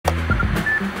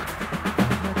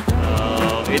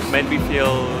It made me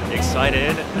feel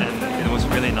excited and it was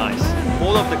really nice.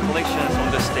 All of the collections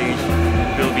on the stage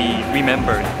will be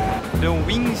remembered. The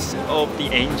wings of the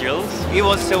angels, it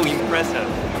was so impressive.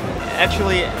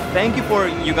 Actually, thank you for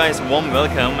you guys' warm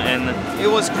welcome, and it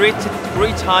was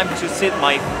great time to see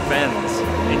my fans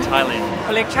in Thailand. ค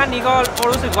อลเลกชันนี้ก็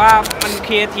รู้สึกว่ามันค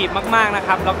รีเอทีฟมากๆนะค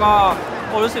รับแล้วก็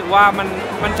รู้สึกว่า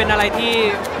มันเป็นอะไรที่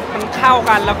มันเข้า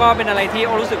กันแล้วก็เป็นอะไรที่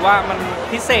รู้สึกว่ามัน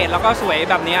พิเศษแล้วก็สวย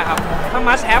แบบนี้ครับถ้า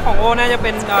มัสแฮปของโอน่าจะเ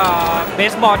ป็นเบ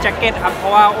สบอลแจ็คเก็ตครับเพรา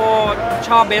ะว่าโอช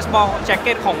อบเบสบอลแจ็คเ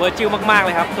ก็ตของเวอร์จิลมากๆเล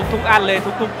ยครับทุกๆอันเลย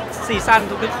ทุกๆซีซั่น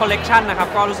ทุกๆคอลเลกชันนะครับ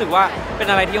ก็รู้สึกว่าเป็น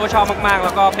อะไรที่โอชอบมากๆแ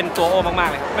ล้วก็เป็นตัวโอมาก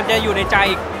ๆเลยมันจะอยู่ในใจ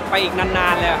ไปอีกนา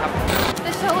นๆเลยครับ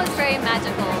The show was very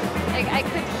magical. Like I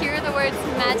could hear the words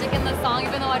magic in the song,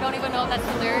 even though I don't even know if that's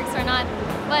the lyrics or not.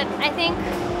 But I think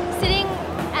sitting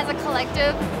as a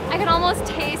collective, I could almost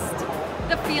taste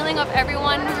the feeling of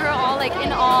everyone. We were all like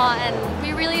in awe, and we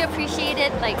really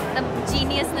appreciated like the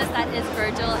geniusness that is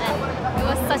Virgil, and it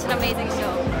was such an amazing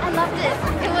show. I loved it.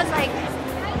 It was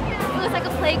like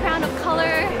a playground of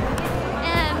color,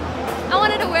 and I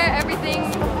wanted to wear everything.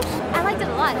 I liked it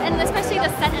a lot, and especially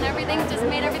the set and everything just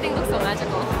made everything look so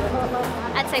magical.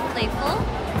 I'd say playful,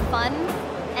 fun,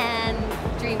 and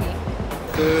dreamy.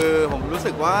 คือผมรู้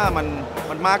สึกว่ามัน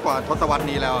มากกว่าทศวรรษ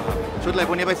นี้แล้วครับชุดอะไรพ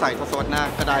วกนี้ไปใส่ทศวรรษหน้า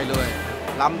ก็ได้เลย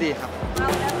ล้ำดีครับ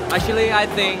Actually, I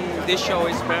think this show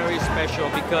is very special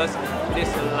because it is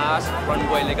the last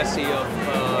runway legacy of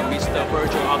Mr.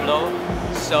 Virgil Abloh.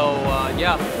 So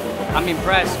yeah, I'm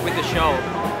impressed with the show,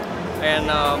 and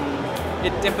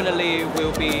it definitely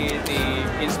will be the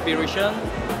inspiration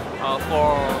for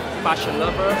fashion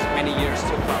lovers many years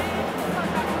to come.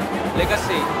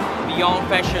 Legacy beyond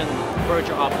fashion,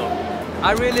 Virgil Abloh.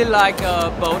 I really like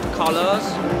both colors.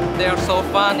 They are so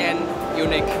fun and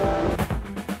unique.